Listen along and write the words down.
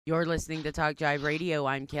You're listening to Talk Jive Radio.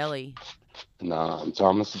 I'm Kelly. Nah, I'm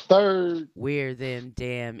Thomas the Third. We're them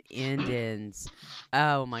damn Indians.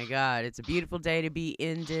 Oh my God. It's a beautiful day to be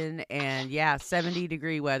Indian. And yeah,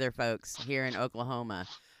 70-degree weather, folks, here in Oklahoma.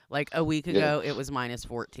 Like a week Yeah, ago, it was minus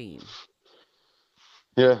 14.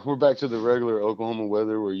 yeah, we're back to the regular Oklahoma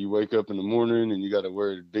weather where you wake up in the morning and you got to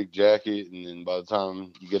wear a big jacket, and then by the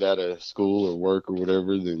time you get out of school or work or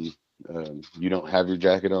whatever, then you don't have your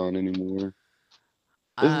jacket on anymore.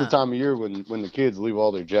 This is the Um, time of year when the kids leave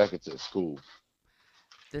all their jackets at school.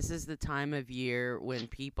 this is the time of year when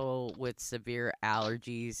people with severe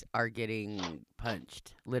allergies are getting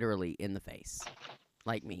punched literally in the face,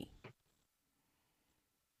 like me.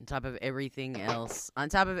 On top of everything else, I'm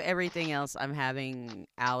having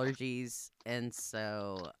allergies, and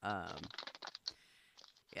so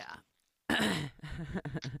yeah.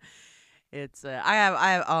 It's I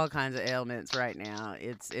have all kinds of ailments right now.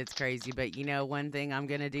 It's crazy, but you know one thing I'm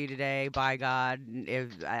gonna do today, by God,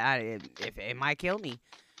 if it might kill me,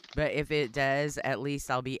 but if it does, at least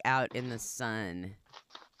I'll be out in the sun.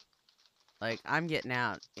 Like I'm getting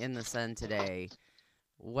out in the sun today,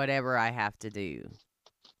 whatever I have to do.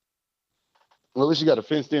 Well, at least you got a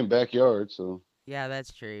fenced in backyard, so. Yeah,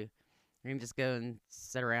 that's true. I can just go and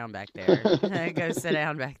sit around back there. Go sit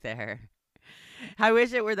down back there. I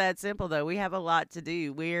wish it were that simple though. We have a lot to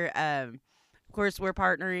do. Of course we're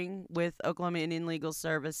partnering with Oklahoma Indian Legal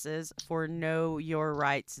Services for Know Your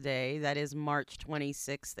Rights Day. That is March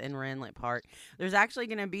 26th in Renlet Park. There's actually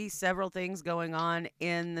going to be several things going on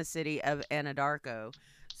in the city of Anadarko.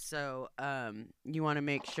 So you want to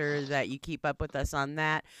make sure that you keep up with us on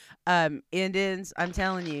that. Indians, I'm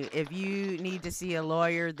telling you, if you need to see a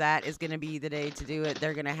lawyer, that is going to be the day to do it.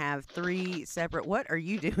 They're going to have three separate. What are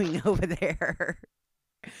you doing over there?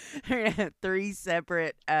 They're going to have three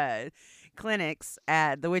separate clinics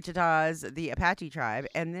at the Wichitas, the Apache tribe,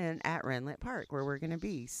 and then at Renlet Park, where we're going to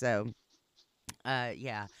be. So,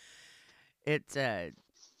 yeah, it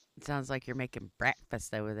sounds like you're making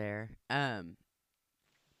breakfast over there.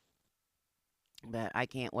 But I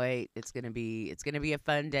can't wait. It's gonna be a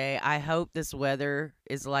fun day. I hope this weather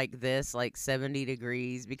is like this, like 70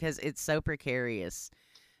 degrees, because it's so precarious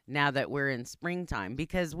now that we're in springtime.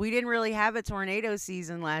 Because we didn't really have a tornado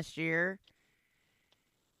season last year.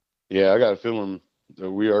 Yeah, I got a feeling that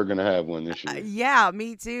we are going to have one this year. Yeah,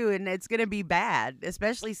 me too, and it's gonna be bad,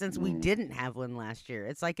 especially since we Mm. didn't have one last year.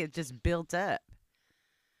 It's like it just built up.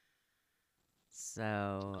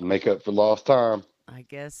 So Make up for lost time. I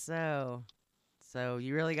guess so. So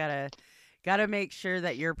you really gotta make sure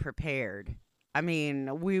that you're prepared. I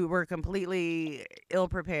mean, we were completely ill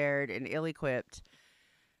prepared and ill equipped,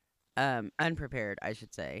 unprepared, I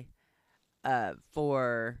should say,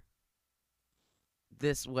 for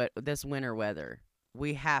this winter weather.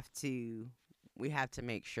 We have to we have to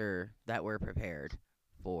make sure that we're prepared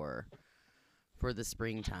for for the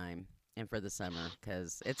springtime and for the summer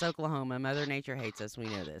because it's Oklahoma. Mother Nature hates us. We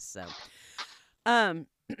know this. So, um,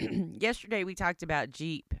 yesterday we talked about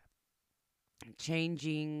Jeep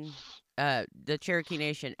changing the Cherokee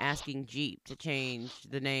Nation asking Jeep to change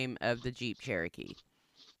the name of the Jeep Cherokee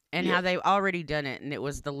and how Yep. they've already done it and it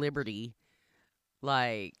was the Liberty.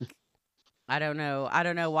 Like I don't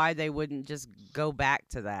know why they wouldn't just go back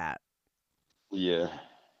to that. Yeah.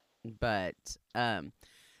 But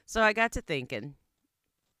so I got to thinking,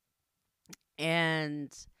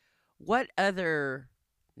 and what other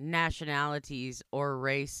nationalities or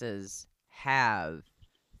races have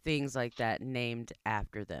things like that named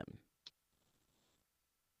after them?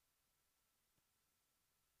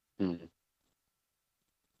 Mm.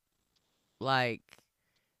 Like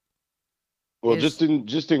Well, is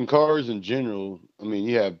just in cars in general, I mean,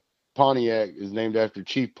 you have Pontiac is named after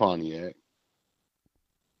Chief Pontiac.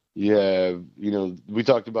 You have, we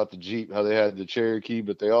talked about the Jeep, how they had the Cherokee,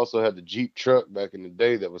 but they also had the Jeep truck back in the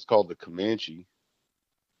day that was called the Comanche.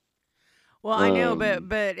 well, I know, but Um,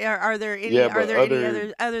 but are there any yeah, are but there any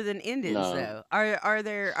other other than Indians nah, though? Are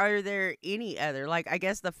there any other, like I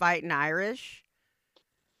guess the Fighting Irish?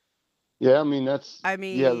 yeah, I mean that's I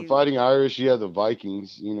you have the mean, Fighting Irish, you have the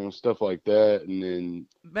Vikings, stuff like that, and then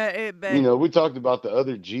but we talked about the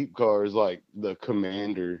other Jeep cars like the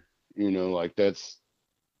Commander, like that's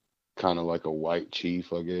kind of like a white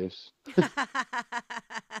chief, I guess.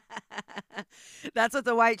 that's what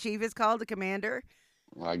the White Chief is called, the commander,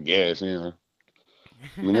 I guess,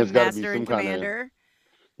 I mean, there's got to be master and some kind of commander.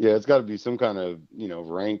 yeah, it's got to be some kind of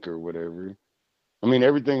rank or whatever. I mean,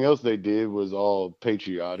 everything else they did was all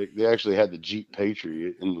patriotic. They actually had the Jeep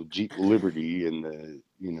Patriot and the Jeep Liberty and the.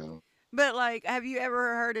 But like, have you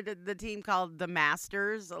ever heard of the team called the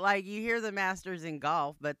Masters? Like, you hear the Masters in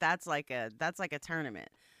golf, but that's like a tournament.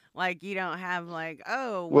 Like you don't have like,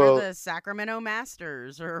 oh, we're Well, the Sacramento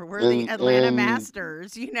Masters or we're the Atlanta and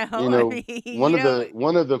Masters. You know, you I know, mean, you know.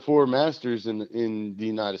 one of the four masters in the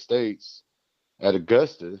United States at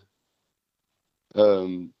Augusta,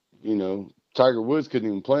 um, you know, Tiger Woods couldn't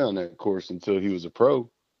even play on that course until he was a pro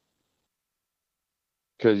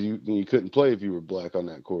because you couldn't play if you were black on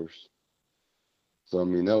that course. So I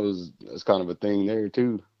mean, that's kind of a thing there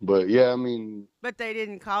too. But yeah, I mean, But they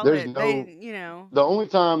didn't call there's it. They, no you know. the only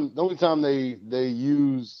time they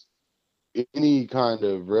use any kind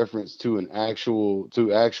of reference to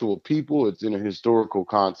actual people, it's in a historical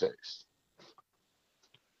context.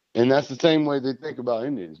 And that's the same way they think about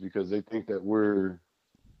Indians because they think that we're,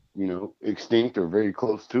 extinct or very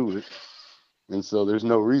close to it. And so there's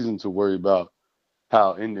no reason to worry about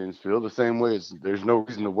how Indians feel. The same way there's no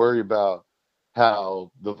reason to worry about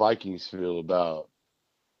how the Vikings feel about,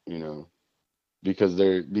 you know, because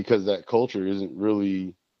that culture isn't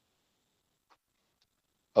really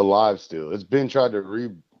alive still. It's been tried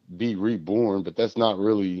to be reborn, but that's not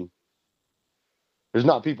really. There's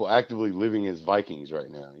not people actively living as Vikings right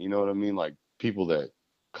now. You know what I mean? Like people that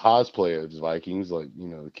cosplay as Vikings, like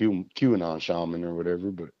QAnon shaman or whatever.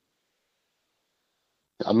 But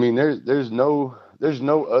I mean, there's no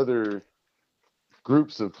other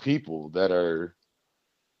groups of people that are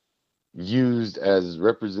used as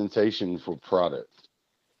representation for product.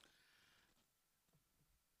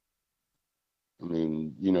 I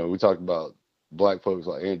mean, we talked about black folks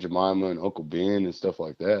like Aunt Jemima and Uncle Ben and stuff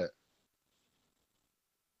like that.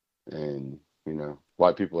 And,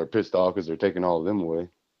 white people are pissed off because they're taking all of them away.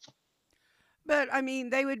 But I mean,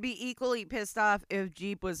 they would be equally pissed off if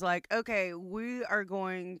Jeep was like, okay, we are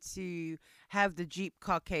going to have the Jeep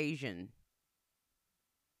Caucasian.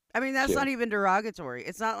 I mean, that's Yeah. not even derogatory.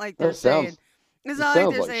 It's not like they're That saying, sounds it's it not like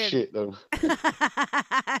sounds they're like saying, shit though.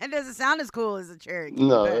 it doesn't sound as cool as a Cherokee,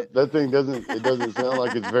 No, but. that thing doesn't sound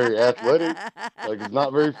like it's very athletic. Like it's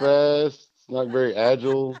not very fast. It's not very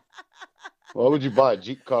agile. Why would you buy a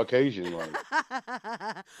Jeep Caucasian? Like,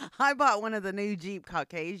 I bought one of the new Jeep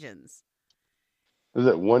Caucasians. is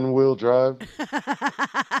it one wheel drive?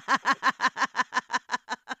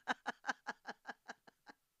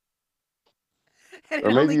 And Or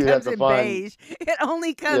it maybe only you'd have comes to in find, beige. It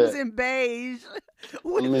only yeah. comes in beige I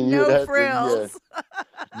with mean, you'd no have to, yeah. frills.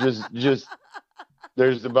 Just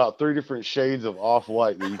there's about three different shades of off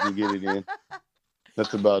white that you can get it in.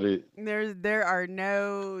 That's about it. There are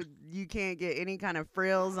no, you can't get any kind of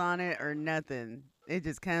frills on it or nothing. It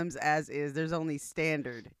just comes as is. There's only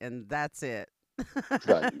standard, and that's it. It's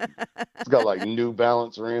got it's got like New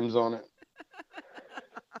Balance rims on it.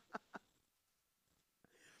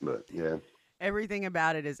 But yeah. Everything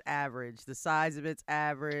about it is average. The size of it's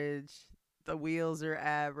average. The wheels are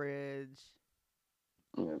average.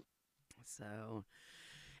 Yeah. So,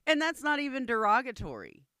 and that's not even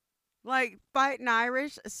derogatory. Like fighting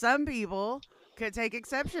Irish, some people could take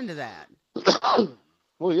exception to that.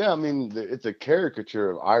 Well, yeah, I mean, it's a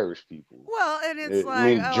caricature of Irish people. Well, and it's I like,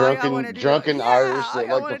 mean, oh, all y'all want to do, drunken yeah, Irish all that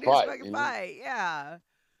y'all like want to to do is fight. fucking fight, yeah.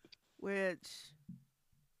 Which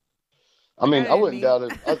I I mean, I didn't wouldn't mean. doubt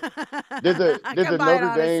it. Did the I did the come by it Notre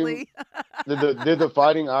Dame honestly. did the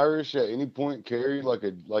Fighting Irish at any point carry like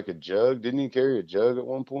a jug? Didn't he carry a jug at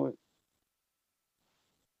one point?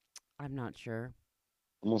 I'm not sure.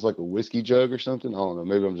 Almost like a whiskey jug or something. I don't know.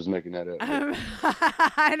 Maybe I'm just making that up. But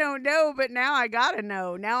I don't know, but now I gotta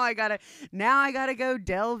know. Now I gotta go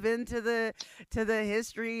delve into the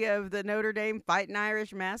history of the Notre Dame Fighting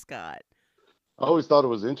Irish mascot. I always thought it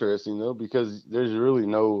was interesting though because there's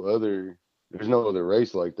no other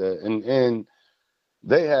race like that, and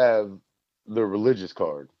they have the religious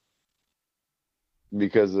card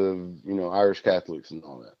because of Irish Catholics and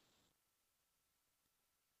all that.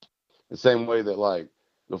 The same way that like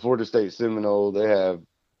the Florida State Seminole, they have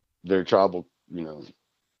their tribal,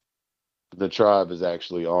 the tribe is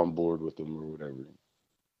actually on board with them or whatever.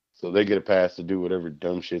 So they get a pass to do whatever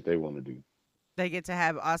dumb shit they want to do. They get to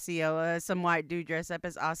have Osceola, some white dude dress up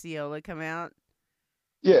as Osceola come out.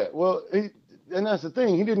 Yeah, well, and that's the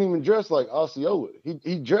thing. He didn't even dress like Osceola.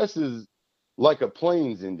 He dresses like a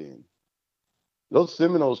Plains Indian. Those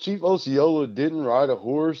Seminoles, Chief Osceola didn't ride a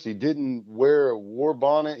horse. He didn't wear a war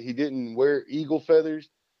bonnet. He didn't wear eagle feathers.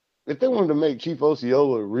 If they wanted to make Chief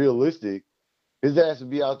Osceola realistic, his ass would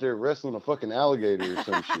be out there wrestling a fucking alligator or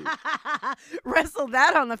some shit. Wrestle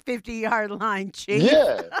that on the 50-yard line, chief.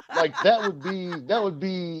 Yeah, like that would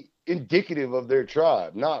be indicative of their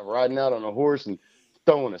tribe, not riding out on a horse and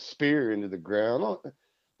throwing a spear into the ground.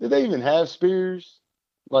 Did they even have spears?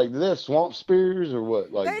 Like, did they have swamp spears or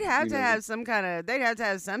what? Like, They'd have to have they'd have to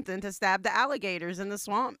have something to stab the alligators in the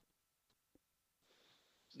swamp.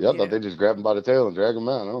 Yeah, I You thought know, they just grabbed him by the tail and drag him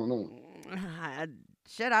out. I don't know. I,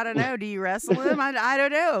 shit, I don't know. Do you wrestle him? I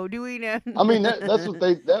don't know. Do we know? I mean, that's what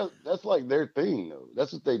that's like their thing though.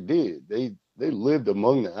 That's what they did. They lived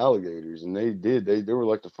among the alligators, and they were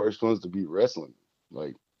like the first ones to be wrestling.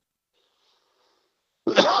 Like,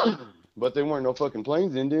 but they weren't no fucking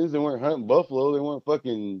plains Indians. They weren't hunting buffalo. They weren't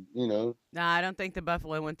fucking Nah, I don't think the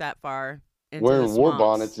buffalo went that far into the wearing war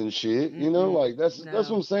bonnets swamps. and shit. Mm-mm. Like that's what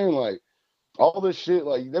No. I'm saying. Like all this shit.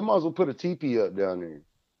 Like they might as well put a teepee up down there.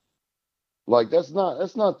 Like that's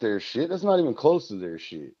not their shit. That's not even close to their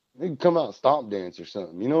shit. They can come out and stomp dance or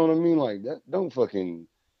something. You know what I mean? Like that. Don't fucking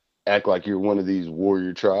act like you're one of these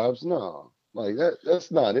warrior tribes. No, like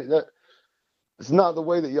that's not it. It's not the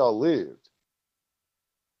way that y'all lived.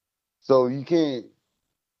 So you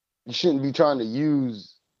shouldn't be trying to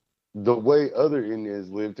use the way other Indians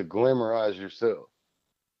live to glamorize yourself.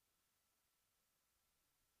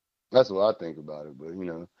 That's what I think about it. But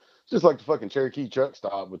it's just like the fucking Cherokee truck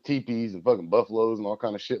stop with teepees and fucking buffaloes and all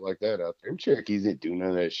kind of shit like that out there. Them Cherokees didn't do none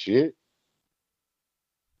of that shit.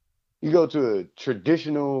 You go to a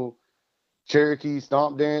traditional Cherokee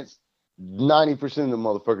stomp dance, 90% of the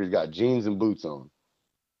motherfuckers got jeans and boots on.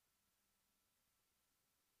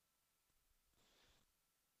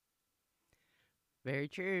 Very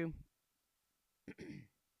true.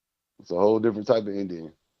 It's a whole different type of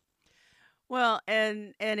Indian. Well,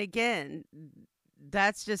 and again,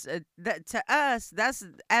 that's just that to us. That's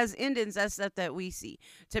as Indians. That's stuff that we see.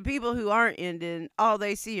 To people who aren't Indian, all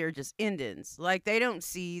they see are just Indians. Like they don't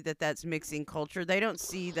see that that's mixing culture. They don't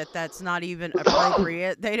see that that's not even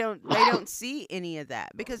appropriate. They don't see any of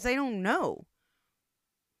that because they don't know.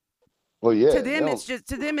 Well, To yeah, they them,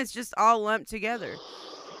 don't. it's just all lumped together.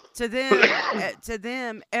 To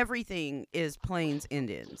them, everything is Plains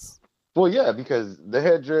Indians. Well, yeah, because the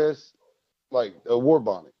headdress, like a war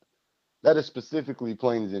bonnet, that is specifically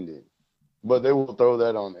Plains Indian. But they will throw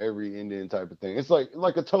that on every Indian type of thing. It's like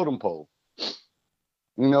a totem pole.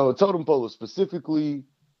 A totem pole is specifically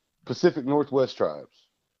Pacific Northwest tribes.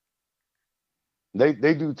 They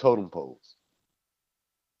do totem poles.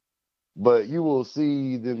 But you will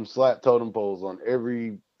see them slap totem poles on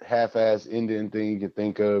every half-ass Indian thing you can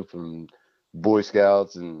think of, from Boy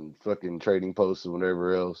Scouts and fucking trading posts and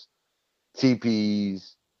whatever else.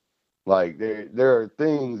 TPs, like there are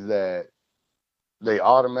things that they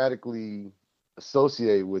automatically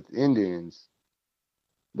associate with Indians,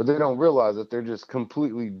 but they don't realize that they're just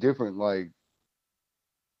completely different. Like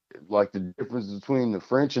the difference between the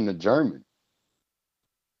French and the German.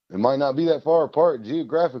 It might not be that far apart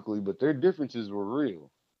geographically, but their differences were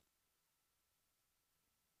real.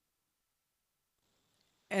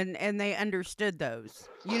 And they understood those.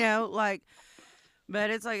 Like but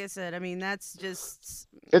it's like I said, I mean that's just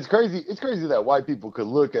It's crazy. It's crazy that white people could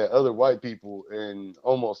look at other white people and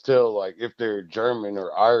almost tell like if they're German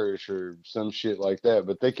or Irish or some shit like that,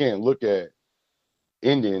 but they can't look at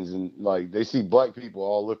Indians and like they see black people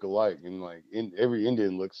all look alike, and like every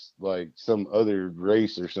Indian looks like some other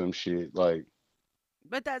race or some shit. Like,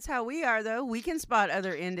 but that's how we are though. We can spot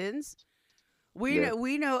other Indians. We yeah,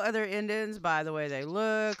 know other Indians by the way they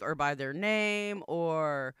look or by their name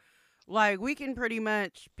or like we can pretty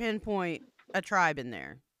much pinpoint a tribe in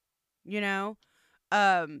there, you know?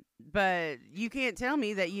 But you can't tell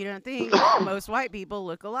me that you don't think most white people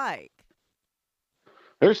look alike.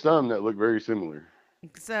 there's some that look very similar.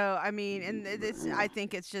 So, I mean, and this I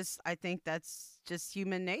think that's just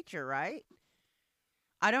human nature, right?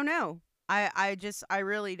 I don't know. I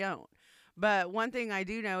really don't. But one thing I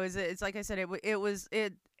do know is that it's like I said it was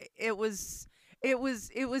it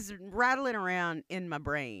was rattling around in my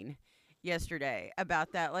brain yesterday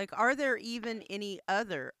about that. Like are there even any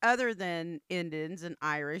other than Indians and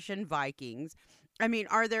Irish and Vikings? I mean,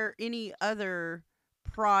 are there any other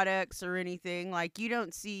products or anything like you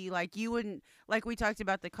don't see like you wouldn't like we talked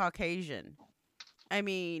about the Caucasian. I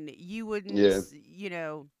mean, you wouldn't, Yeah,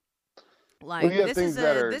 well, like you have things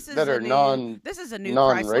that are this is a new Chrysler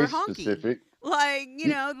non-race honky. specific. Like,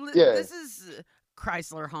 Y- Yeah, this is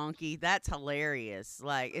Chrysler honky. That's hilarious.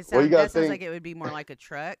 Like well, you got that to sounds like think. it would be more like a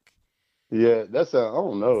truck. Yeah, that's I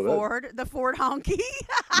don't know that The Ford honky.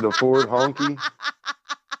 the Ford honky.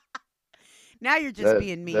 Now you're just That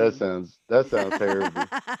being that mean. sounds that sounds terrible.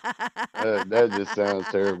 That just sounds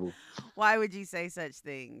terrible. Why would you say such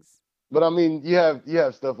things? But I mean, you have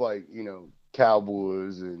stuff like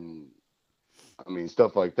cowboys and I mean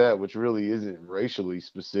stuff like that, which really isn't racially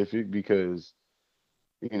specific because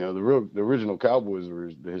the original cowboys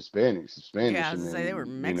were the Hispanics, Yeah, Spanish, I was and gonna say they were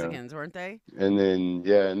then Mexicans, weren't they? and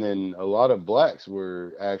then a lot of blacks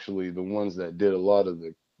were actually the ones that did a lot of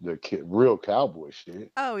the real cowboy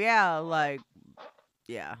shit. Oh yeah, like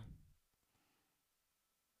Yeah,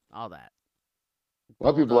 all that. A lot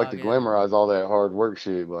of people like to Bulldogging. glamorize all that hard work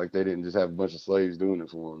shit, but like they didn't just have a bunch of slaves doing it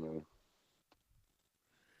for them, though.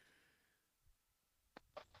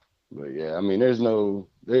 But yeah, I mean,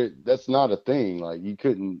 that's not a thing. Like you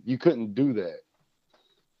couldn't do that.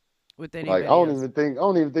 With Like anybody else. I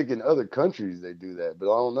don't even think in other countries they do that. But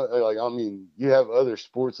I don't know. Like I mean, you have other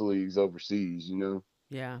sports leagues overseas, you know.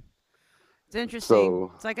 Yeah. It's interesting.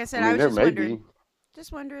 So It's like I I said, I mean, was there just may wondering. be.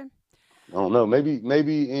 Just wondering. I don't know. Maybe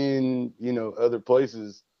in other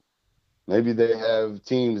places, maybe they have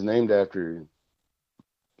teams named after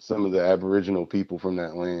some of the Aboriginal people from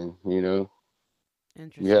that land. You know, you have a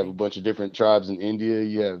Interesting. bunch of different tribes in India.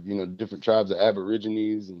 You have different tribes of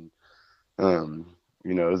Aborigines, and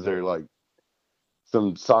is there like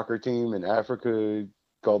some soccer team in Africa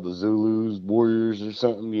called the Zulus, Warriors, or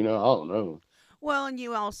something? I don't know. Well, and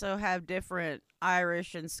you also have different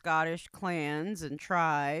Irish and Scottish clans and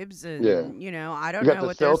tribes, Yeah, and I you don't got know the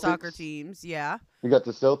what their soccer Celtics. teams. Yeah. You got the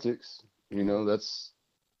Celtics.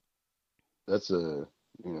 That's the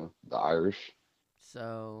Irish.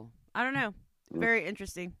 So I don't know. Mm. Very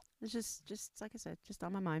interesting. It's just like I said, just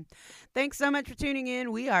on my mind. Thanks so much for tuning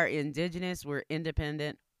in. We are indigenous. We're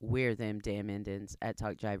independent. We're them damn Indians at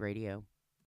Talk Jive Radio.